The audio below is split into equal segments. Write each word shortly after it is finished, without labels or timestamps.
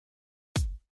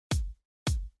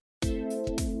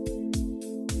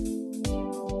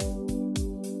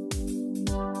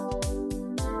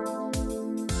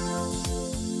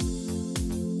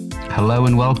Hello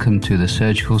and welcome to the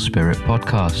Surgical Spirit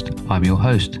podcast. I'm your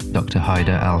host, Dr. Haider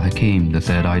Al-Hakim, the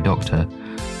Third Eye Doctor.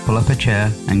 Pull up a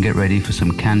chair and get ready for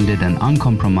some candid and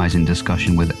uncompromising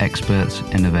discussion with experts,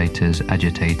 innovators,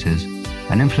 agitators,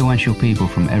 and influential people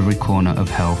from every corner of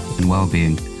health and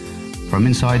well-being. From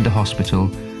inside the hospital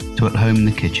to at home in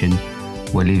the kitchen,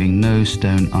 we're leaving no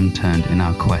stone unturned in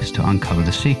our quest to uncover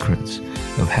the secrets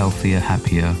of healthier,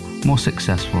 happier, more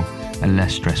successful, and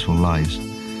less stressful lives.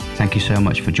 Thank you so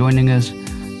much for joining us,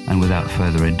 and without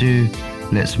further ado,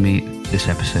 let's meet this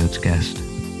episode's guest.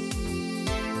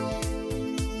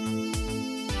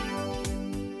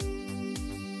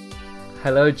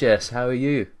 Hello Jess, how are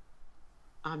you?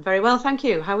 I'm very well, thank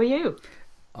you. How are you?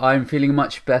 I'm feeling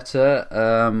much better.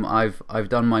 I've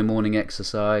done my morning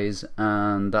exercise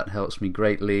and that helps me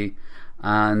greatly.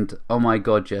 And oh my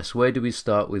God, Jess, where do we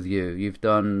start with you? You've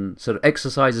done sort of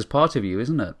exercise as part of you,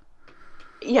 isn't it?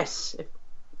 Yes,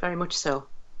 very much so.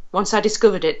 Once I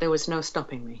discovered it, there was no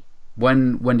stopping me.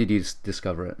 When did you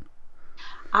discover it?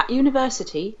 At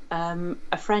university,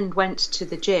 a friend went to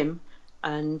the gym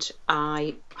and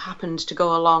I happened to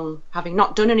go along, having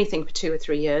not done anything for 2 or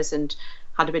 3 years and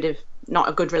had a bit of not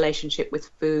a good relationship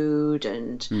with food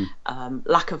and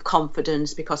lack of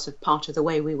confidence because of part of the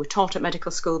way we were taught at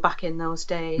medical school back in those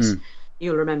days.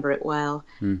 You'll remember it well.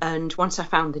 And once I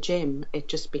found the gym, it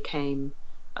just became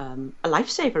a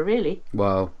lifesaver, really.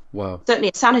 Wow.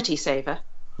 Certainly a sanity saver.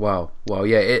 Wow.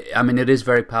 Yeah, it is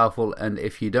very powerful, and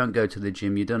if you don't go to the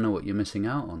gym, you don't know what you're missing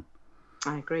out on.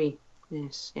 I agree.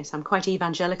 Yes, I'm quite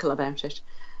evangelical about it.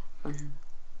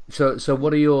 So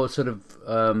what are your sort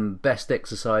of best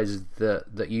exercises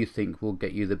that you think will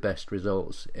get you the best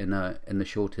results in the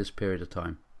shortest period of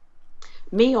time?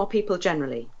 Me or people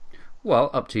generally?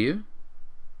 Well, up to you.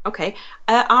 Okay,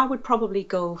 I would probably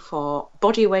go for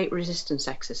body weight resistance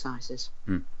exercises.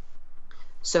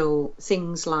 So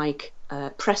things like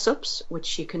press-ups,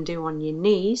 which you can do on your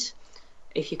knees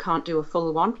if you can't do a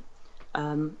full one.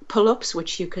 Pull-ups,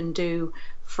 which you can do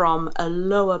from a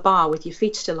lower bar with your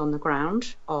feet still on the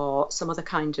ground, or some other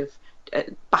kind of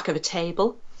back of a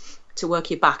table to work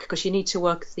your back, because you need to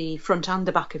work the front and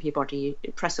the back of your body.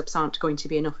 Press-ups aren't going to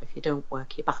be enough if you don't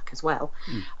work your back as well.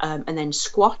 And then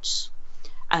squats,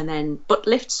 and then butt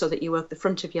lifts so that you work the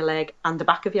front of your leg and the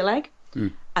back of your leg.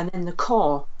 And then the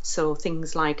core, so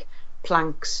things like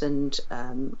planks and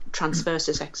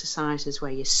transversus exercises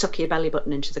where you suck your belly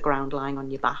button into the ground lying on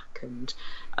your back, and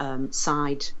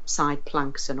side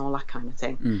planks and all that kind of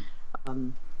thing.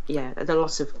 There are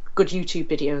lots of good YouTube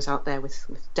videos out there with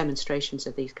demonstrations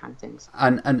of these kind of things.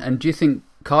 And do you think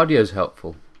cardio is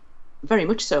helpful? Very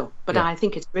much so, but yeah. I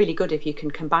think it's really good if you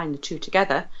can combine the two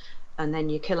together, and then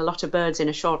you kill a lot of birds in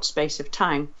a short space of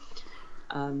time.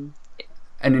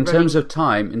 And in terms of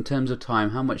time,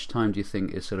 how much time do you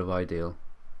think is sort of ideal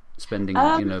spending,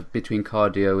 between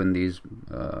cardio and these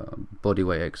body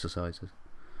weight exercises?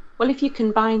 Well, if you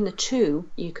combine the two,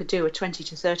 you could do a 20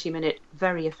 to 30 minute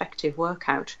very effective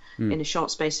workout in a short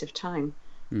space of time.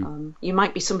 You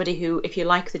might be somebody who, if you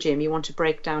like the gym, you want to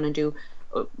break down and do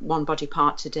one body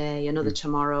part today, another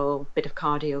tomorrow, bit of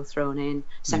cardio thrown in,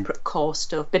 separate core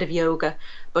stuff, bit of yoga.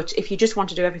 But if you just want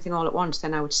to do everything all at once,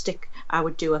 then I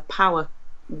would do a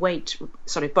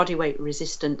body weight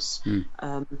resistance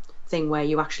thing where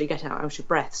you actually get out of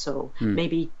breath. So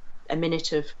maybe a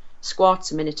minute of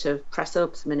squats, a minute of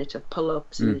press-ups, a minute of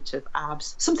pull-ups, a minute of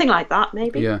abs, something like that,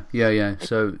 maybe. Yeah.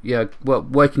 So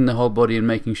working the whole body and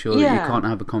making sure that you can't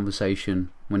have a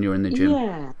conversation when you're in the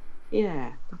gym.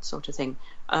 Yeah, that sort of thing.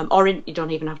 You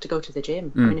don't even have to go to the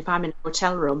gym. I mean, if I'm in a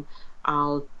hotel room,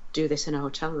 I'll do this in a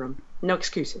hotel room. No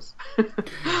excuses.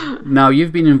 Now,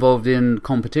 you've been involved in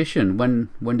competition.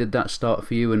 When did that start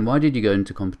for you, and why did you go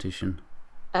into competition?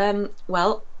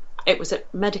 Well, it was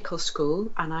at medical school,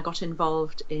 and I got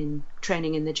involved in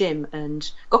training in the gym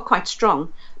and got quite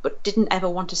strong, but didn't ever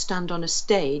want to stand on a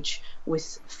stage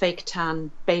with fake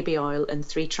tan, baby oil, and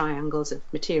 3 triangles of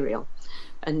material.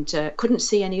 And couldn't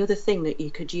see any other thing that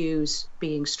you could use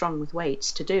being strong with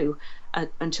weights to do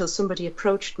until somebody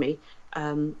approached me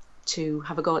to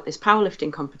have a go at this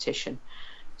powerlifting competition.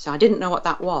 So I didn't know what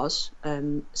that was,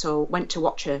 so went to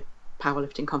watch a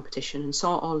powerlifting competition and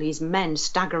saw all these men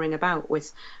staggering about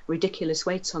with ridiculous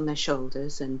weights on their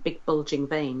shoulders and big bulging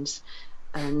veins,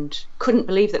 and couldn't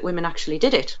believe that women actually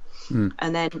did it.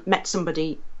 And then met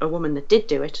a woman that did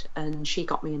do it, and she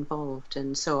got me involved,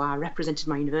 and so I represented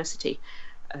my university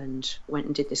and went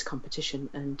and did this competition,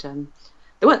 and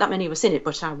there weren't that many of us in it,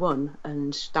 but I won,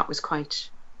 and that was quite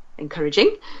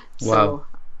encouraging. Wow. So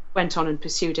went on and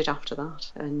pursued it after that,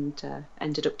 and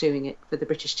ended up doing it for the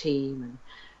British team,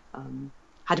 and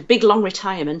had a big long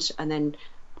retirement, and then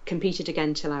competed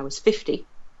again till I was 50,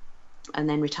 and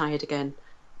then retired again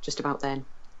just about then.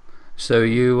 So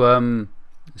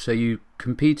you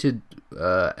competed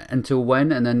until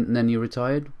when, and then you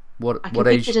retired? What age? I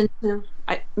competed until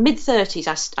mid-30s.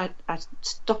 I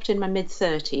stopped in my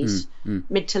mid-30s,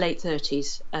 mid to late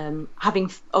 30s,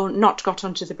 having not got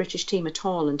onto the British team at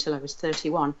all until I was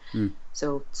 31.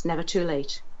 So it's never too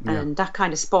late. Yeah. And that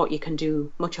kind of sport you can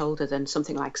do much older than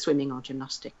something like swimming or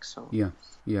gymnastics. So.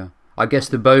 Yeah. I guess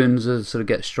the bones sort of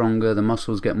get stronger, the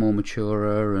muscles get more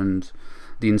maturer, and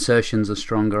the insertions are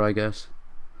stronger, I guess.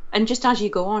 And just as you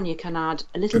go on, you can add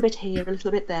a little bit here, a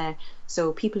little bit there.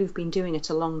 So people who've been doing it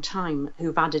a long time,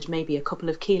 who've added maybe a couple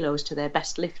of kilos to their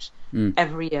best lift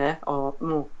every year,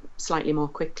 or slightly more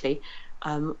quickly,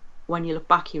 when you look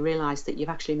back, you realise that you've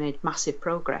actually made massive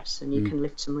progress, and you can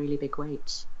lift some really big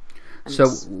weights. And so,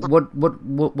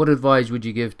 what advice would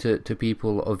you give to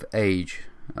people of age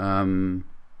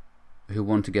who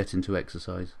want to get into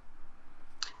exercise?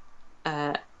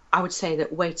 I would say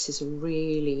that weights is a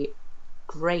really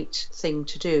great thing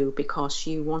to do, because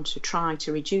you want to try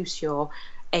to reduce your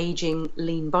aging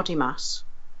lean body mass,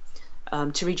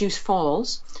 to reduce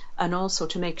falls, and also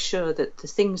to make sure that the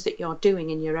things that you're doing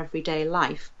in your everyday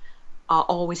life are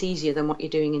always easier than what you're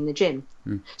doing in the gym.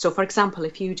 So for example,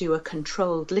 if you do a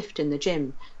controlled lift in the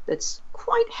gym that's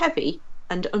quite heavy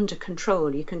and under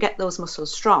control, you can get those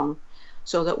muscles strong,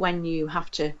 so that when you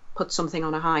have to put something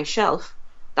on a high shelf,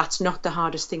 that's not the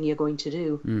hardest thing you're going to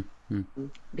do,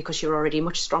 because you're already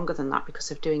much stronger than that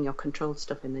because of doing your controlled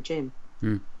stuff in the gym.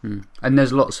 And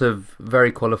there's lots of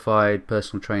very qualified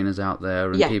personal trainers out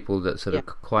there, and people that sort of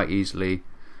quite easily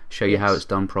show you how it's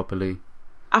done properly.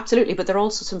 Absolutely, but there are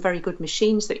also some very good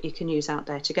machines that you can use out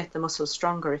there to get the muscles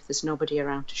stronger if there's nobody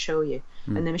around to show you.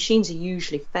 And the machines are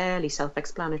usually fairly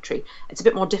self-explanatory. It's a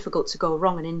bit more difficult to go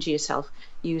wrong and injure yourself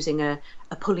using a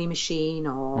pulley machine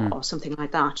or something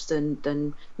like that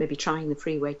than maybe trying the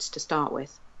free weights to start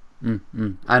with. And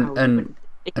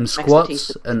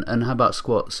squats, and how about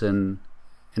squats in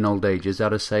old age? Is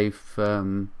that a safe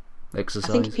exercise?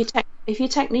 I think if your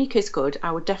technique is good,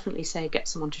 I would definitely say get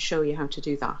someone to show you how to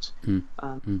do that,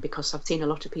 because I've seen a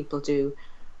lot of people do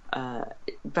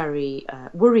very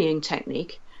worrying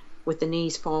technique with the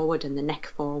knees forward and the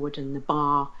neck forward and the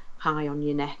bar high on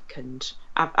your neck, and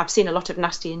I've seen a lot of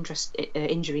nasty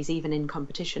injuries even in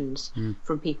competitions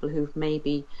from people who've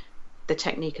maybe the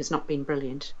technique has not been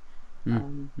brilliant.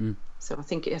 So I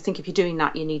think if you're doing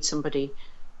that, you need somebody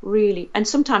really, and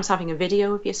sometimes having a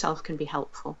video of yourself can be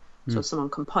helpful, so someone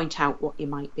can point out what you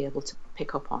might be able to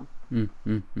pick up on.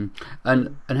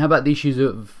 And how about the issues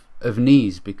of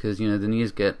knees? Because the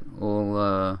knees get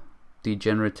all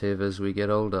degenerative as we get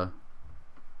older.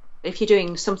 If you're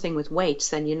doing something with weights,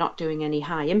 then you're not doing any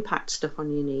high impact stuff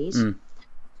on your knees,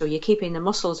 so you're keeping the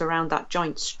muscles around that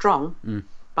joint strong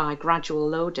by gradual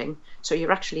loading, so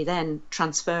you're actually then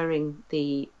transferring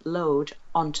the load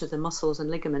onto the muscles and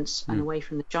ligaments and away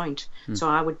from the joint. So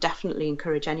I would definitely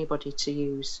encourage anybody to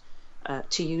use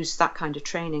that kind of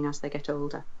training as they get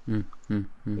older. And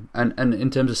in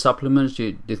terms of supplements,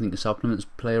 do you think the supplements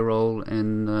play a role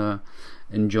in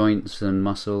joints and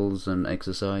muscles and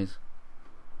exercise?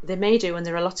 They may do, and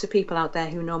there are lots of people out there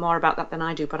who know more about that than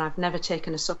I do, but I've never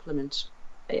taken a supplement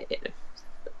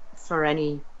for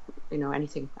any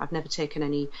anything. I've never taken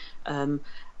any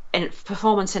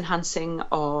performance enhancing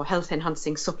or health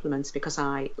enhancing supplements, because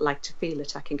I like to feel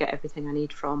that I can get everything I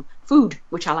need from food,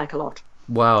 which I like a lot.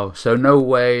 Wow. So no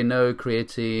whey, no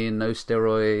creatine, no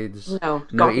steroids,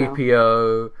 no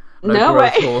EPO, no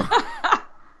way. growth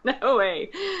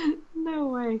No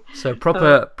way. So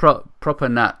proper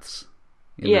nats.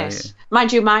 Yes.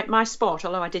 Mind you, my sport,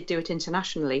 although I did do it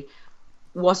internationally,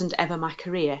 wasn't ever my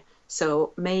career.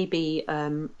 So maybe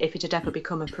if it had ever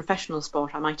become a professional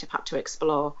sport, I might have had to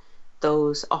explore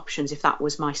those options if that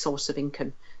was my source of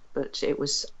income. But it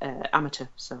was amateur,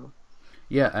 so.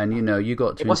 Yeah, and you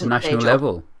got to international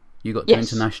level. You got to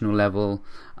international level,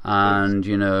 and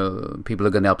people are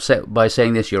going to be upset by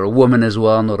saying this. You're a woman as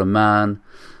well, not a man.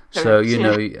 Correct.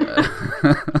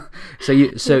 So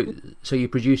so you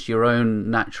produce your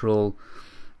own natural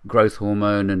growth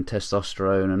hormone and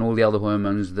testosterone and all the other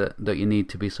hormones that you need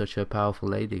to be such a powerful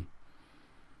lady.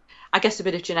 I guess a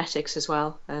bit of genetics as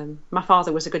well. My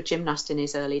father was a good gymnast in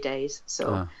his early days,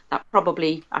 so I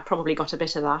probably got a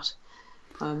bit of that.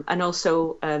 And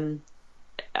also,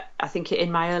 I think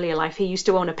in my earlier life, he used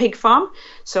to own a pig farm,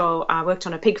 so I worked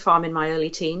on a pig farm in my early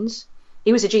teens.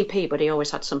 He was a GP, but he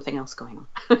always had something else going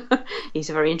on.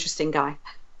 He's a very interesting guy.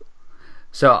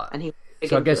 So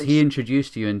I guess he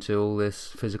introduced you into all this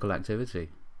physical activity.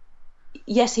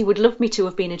 Yes, he would love me to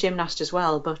have been a gymnast as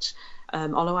well, but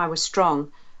although I was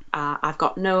strong, I've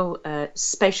got no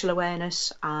spatial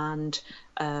awareness, and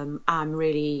I'm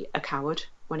really a coward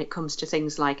when it comes to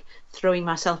things like throwing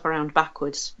myself around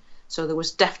backwards. So there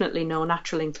was definitely no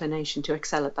natural inclination to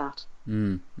excel at that.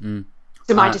 To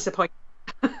my disappointment.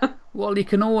 Well, you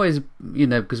can always,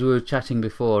 because we were chatting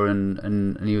before,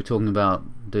 and you were talking about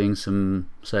doing some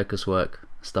circus work,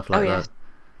 stuff like that.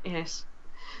 Yes.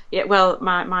 Yeah, well,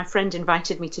 my friend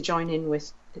invited me to join in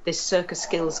with this circus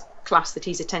skills class that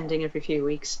he's attending every few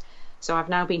weeks. So I've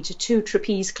now been to 2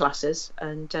 trapeze classes,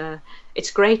 and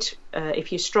it's great.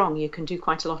 If you're strong, you can do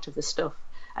quite a lot of the stuff.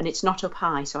 And it's not up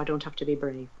high, so I don't have to be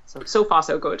brave. So far,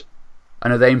 so good.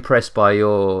 And are they impressed by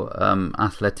your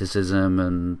athleticism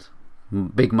and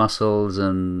big muscles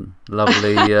and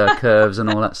lovely curves and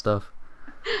all that stuff?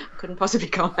 Couldn't possibly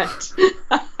comment.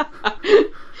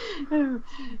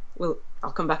 Well,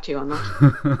 I'll come back to you on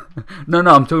that. No,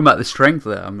 I'm talking about the strength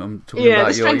there. I'm talking about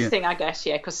the strength thing, I guess,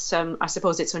 because I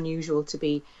suppose it's unusual to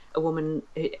be a woman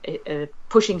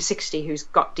pushing 60 who's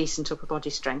got decent upper body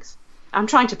strength. I'm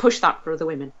trying to push that for other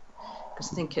women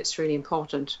because I think it's really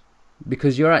important.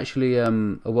 Because you're actually a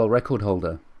world record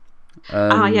holder.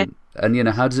 Yeah. And,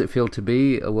 how does it feel to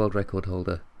be a world record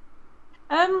holder?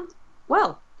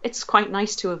 Well, it's quite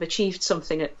nice to have achieved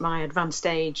something at my advanced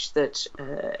age that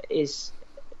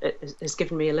has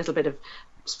given me a little bit of,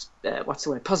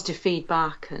 positive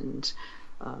feedback and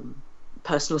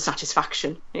personal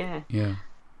satisfaction. Yeah. Yeah.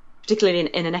 Particularly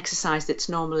in an exercise that's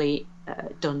normally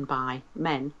done by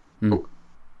men. Oh,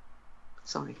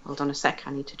 sorry, hold on a sec.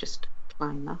 I need to just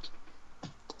decline that.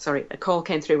 Sorry, a call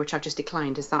came through which I've just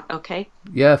declined. Is that okay?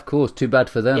 Yeah, of course. Too bad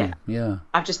for them. Yeah.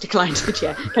 I've just declined it,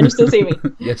 yeah. Can you still see me?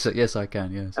 Yes, I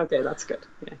can, yes. Okay, that's good.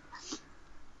 Yeah.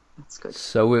 That's good.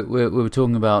 So we were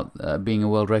talking about being a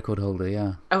world record holder,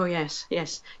 yeah. Oh, yes.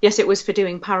 It was for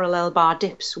doing parallel bar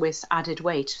dips with added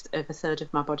weight of a third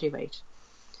of my body weight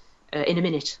in a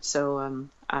minute. So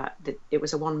it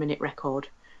was a 1-minute record.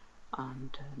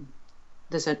 And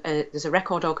there's a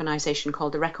record organisation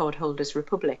called the Record Holders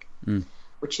Republic,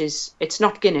 which it's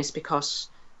not Guinness because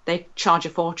they charge a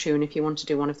fortune if you want to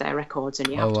do one of their records, and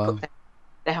you have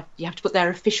to put their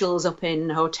officials up in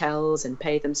hotels and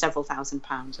pay them several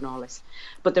 £1,000s and all this.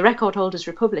 But the Record Holders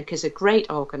Republic is a great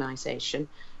organisation,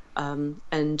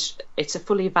 and it's a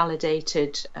fully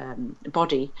validated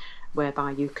body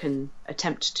whereby you can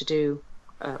attempt to do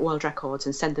world records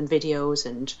and send them videos,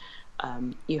 and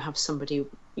you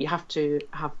have to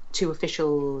have 2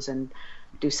 officials and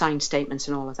do signed statements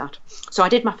and all of that. So I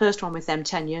did my first one with them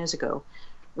 10 years ago,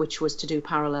 which was to do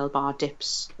parallel bar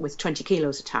dips with 20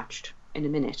 kilos attached in a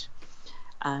minute.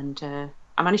 And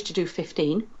I managed to do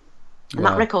 15. And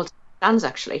that record stands,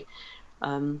 actually.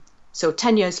 So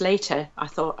 10 years later, I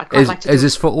thought I'd quite like to Is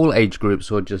this for all age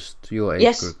groups or just your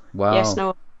age group? Wow. Yes,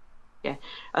 no. Yeah.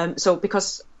 So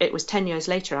because it was 10 years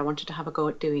later, I wanted to have a go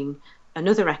at doing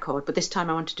another record, but this time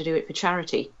I wanted to do it for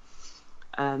charity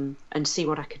and see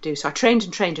what I could do. So I trained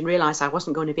and realised I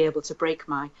wasn't going to be able to break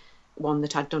my one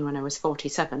that I'd done when I was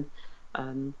 47.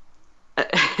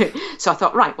 So I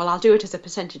thought, right, well, I'll do it as a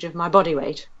percentage of my body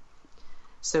weight.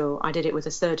 So I did it with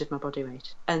a third of my body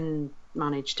weight and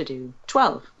managed to do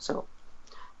 12. So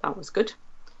that was good.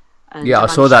 And I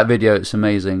saw that video. It's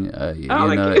amazing.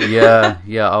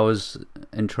 Yeah, I was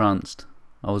entranced.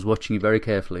 I was watching you very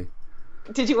carefully.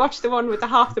 Did you watch the one with the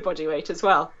half the body weight as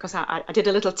well? Because I did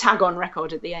a little tag-on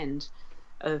record at the end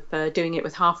of doing it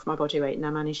with half my body weight, and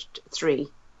I managed 3.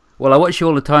 Well, I watch you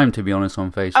all the time, to be honest,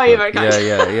 on Facebook. Oh, you're very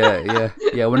kind.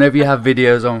 Yeah. Whenever you have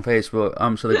videos on Facebook,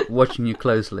 I'm sort of watching you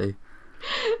closely.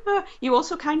 You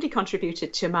also kindly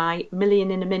contributed to my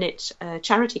Million in a Minute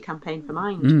charity campaign for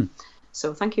Mind.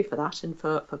 So thank you for that and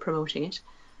for promoting it.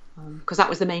 Because that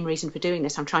was the main reason for doing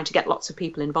this. I'm trying to get lots of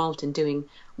people involved in doing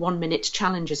 1-minute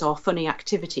challenges or funny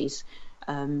activities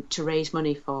to raise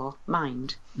money for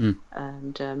Mind.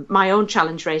 And my own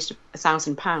challenge raised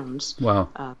 £1,000.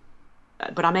 Wow.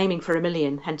 But I'm aiming for 1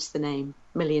 million, hence the name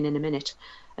Million in a Minute.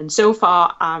 And so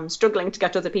far, I'm struggling to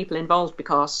get other people involved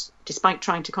because, despite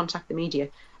trying to contact the media,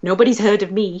 nobody's heard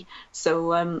of me.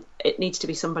 So it needs to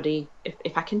be somebody,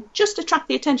 if I can just attract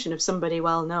the attention of somebody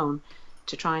well known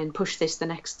to try and push this the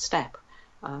next step,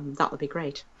 that would be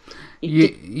great.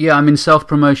 Yeah, I mean,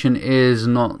 self-promotion is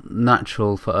not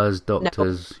natural for us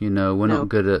doctors. No. We're not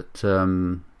good at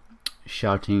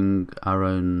shouting our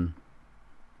own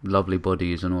lovely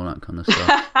bodies and all that kind of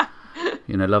stuff.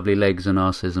 Lovely legs and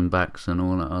asses and backs and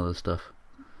all that other stuff.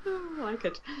 Oh, I like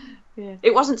it. Yeah.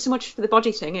 It wasn't so much for the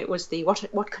body thing, it was the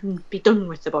what can be done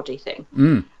with the body thing.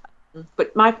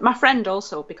 But my friend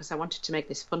also, because I wanted to make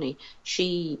this funny,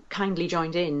 she kindly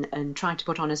joined in and tried to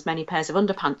put on as many pairs of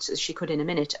underpants as she could in a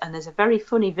minute. And there's a very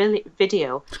funny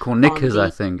video. It's called Knickers, I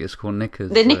think. It's called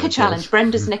Knickers. The Knicker Challenge,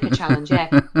 Brenda's Knicker Challenge,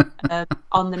 yeah.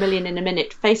 On the Million in a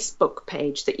Minute Facebook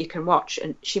page that you can watch.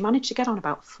 And she managed to get on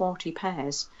about 40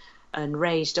 pairs and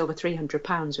raised over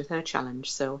 £300 with her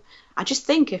challenge. So I just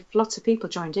think if lots of people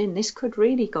joined in, this could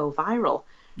really go viral.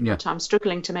 Yeah. But I'm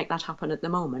struggling to make that happen at the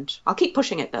moment. I'll keep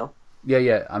pushing it, though.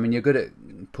 Yeah. I mean, you're good at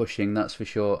pushing, that's for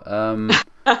sure.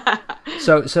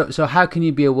 So how can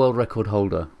you be a world record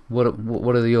holder? What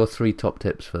are your 3 top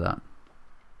tips for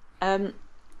that?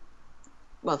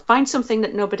 Well, find something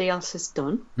that nobody else has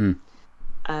done.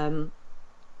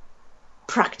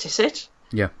 Practice it.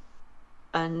 Yeah.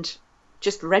 And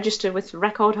just register with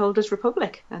Record Holders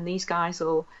Republic, and these guys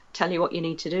will tell you what you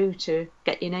need to do to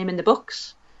get your name in the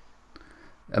books.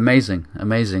 Amazing.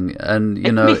 And it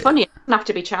can be funny. It doesn't have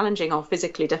to be challenging or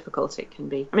physically difficult. It can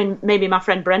be. I mean, maybe my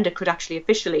friend Brenda could actually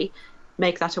officially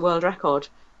make that a world record.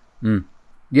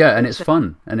 Yeah, and it's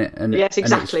fun, yes, exactly.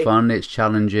 And it's fun. It's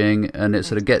challenging, and it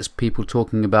sort of gets people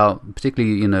talking about,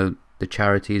 particularly the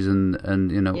charities and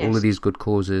yes. all of these good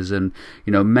causes, and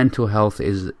mental health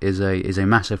is a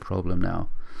massive problem now,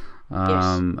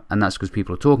 and that's because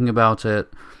people are talking about it,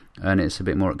 and it's a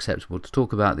bit more acceptable to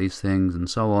talk about these things and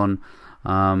so on.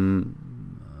 And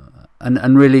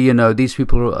really, these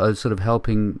people are sort of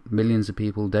helping millions of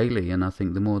people daily, and I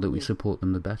think the more that we support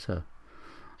them, the better.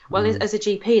 Well, as a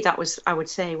GP, that was, I would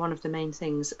say, one of the main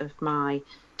things of my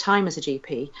time as a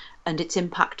GP, and its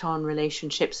impact on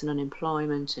relationships and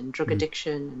unemployment and drug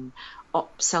addiction and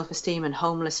self-esteem and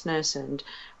homelessness and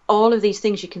all of these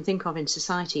things you can think of in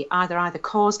society, either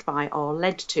caused by or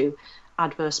led to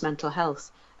adverse mental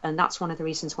health. And that's one of the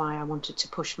reasons why I wanted to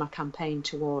push my campaign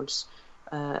towards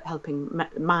helping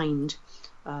Mind,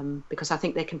 because I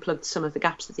think they can plug some of the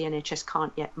gaps that the NHS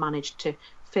can't yet manage to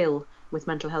fill with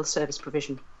mental health service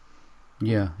provision.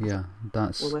 Yeah,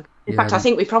 that's... In fact, I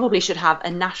think we probably should have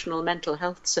a national mental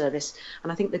health service,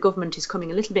 and I think the government is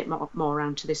coming a little bit more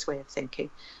around to this way of thinking,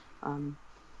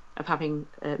 of having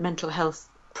mental health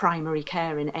primary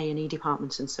care in A&E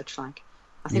departments and such like.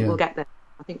 I think we'll get there.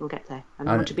 And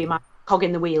I want to be my cog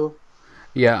in the wheel.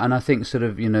 Yeah, and I think sort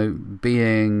of,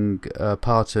 being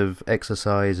part of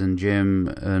exercise and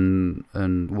gym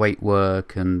and weight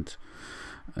work and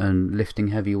lifting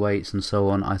heavy weights and so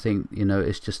on, I think,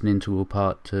 it's just an integral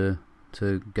part to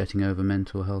getting over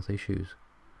mental health issues.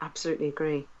 Absolutely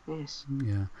agree, yes.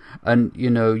 Yeah. And,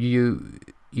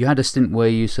 you had a stint where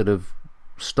you sort of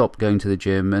stopped going to the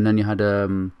gym, and then you had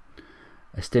a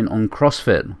stint on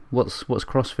CrossFit. What's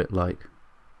CrossFit like?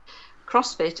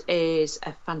 CrossFit is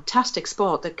a fantastic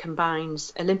sport that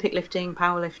combines Olympic lifting,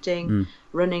 powerlifting,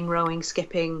 running, rowing,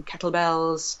 skipping,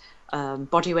 kettlebells,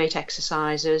 bodyweight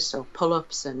exercises, so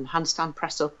pull-ups and handstand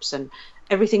press-ups and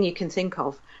everything you can think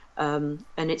of. And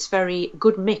it's very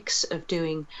good mix of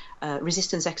doing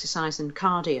resistance exercise and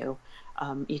cardio.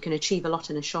 You can achieve a lot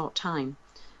in a short time.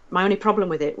 My only problem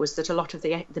with it was that a lot of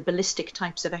the ballistic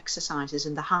types of exercises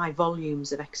and the high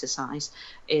volumes of exercise,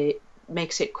 it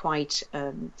makes it quite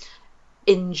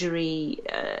injury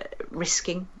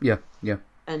risking. Yeah.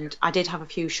 And I did have a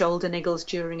few shoulder niggles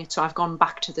during it, so I've gone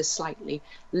back to the slightly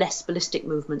less ballistic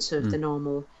movements of the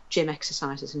normal gym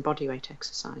exercises and bodyweight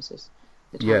exercises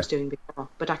that I was doing before.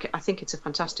 But I think it's a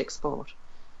fantastic sport.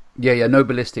 Yeah, no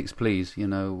ballistics, please.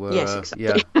 Yes,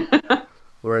 exactly. Yeah.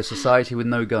 We're a society with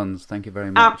no guns. Thank you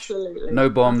very much. Absolutely. No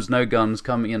bombs, no guns.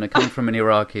 Come from an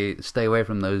Iraqi. Stay away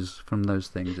from those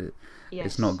things.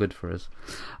 It's not good for us.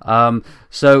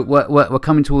 So we're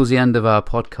coming towards the end of our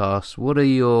podcast. What are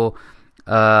your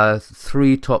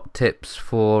 3 top tips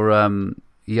for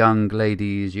young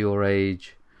ladies your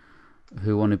age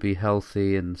who want to be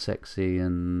healthy and sexy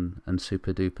and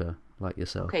super duper like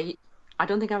yourself? Okay, I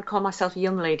don't think I would call myself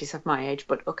young ladies of my age,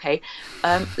 but okay.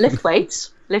 Lift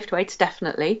weights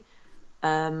definitely.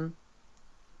 What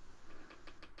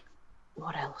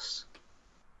else?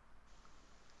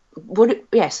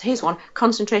 Here's one.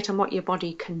 Concentrate on what your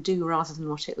body can do rather than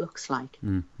what it looks like.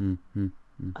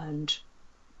 And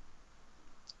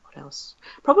what else?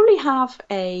 Probably have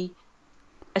a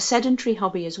sedentary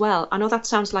hobby as well. I know that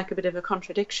sounds like a bit of a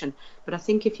contradiction, but I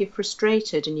think if you're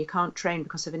frustrated and you can't train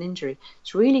because of an injury,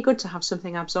 it's really good to have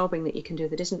something absorbing that you can do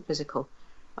that isn't physical,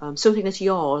 something that's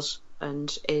yours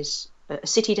and is a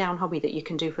sitty down hobby that you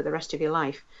can do for the rest of your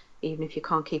life, even if you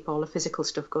can't keep all the physical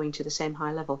stuff going to the same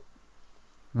high level.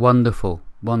 Wonderful.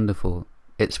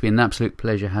 It's been an absolute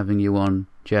pleasure having you on,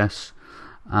 Jess.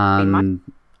 And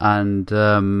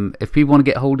if people want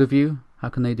to get hold of you, how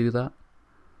can they do that?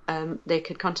 They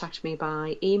could contact me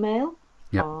by email,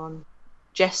 on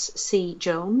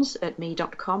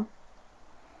jesscjones@me.com.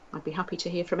 I'd be happy to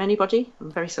hear from anybody.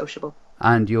 I'm very sociable.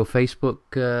 And your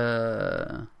Facebook?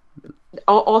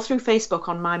 Or through Facebook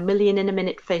on my Million in a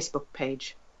Minute Facebook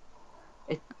page.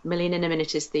 Million in a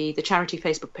Minute is the charity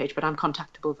Facebook page, but I'm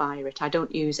contactable via it. I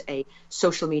don't use a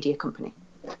social media company.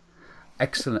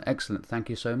 Excellent, excellent. Thank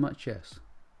you so much, Jess.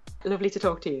 Lovely to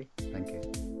talk to you. Thank you.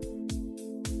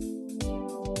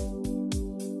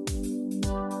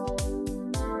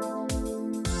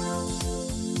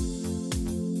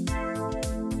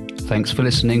 Thanks for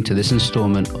listening to this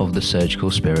instalment of the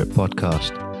Surgical Spirit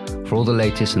podcast. For all the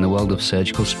latest in the world of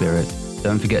surgical spirit,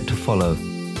 don't forget to follow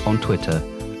on Twitter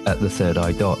 @The Third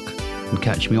Eye Doc and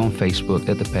catch me on Facebook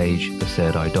at the page The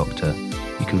Third Eye Doctor.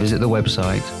 You can visit the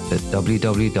website at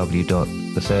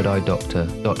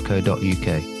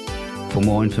www.thethirdeeyedoctor.co.uk for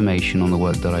more information on the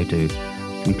work that I do.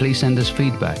 And please send us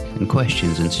feedback and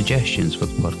questions and suggestions for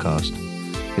the podcast.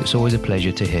 It's always a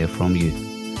pleasure to hear from you.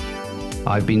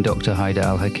 I've been Dr. Haider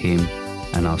Al Hakim,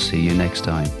 and I'll see you next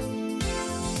time.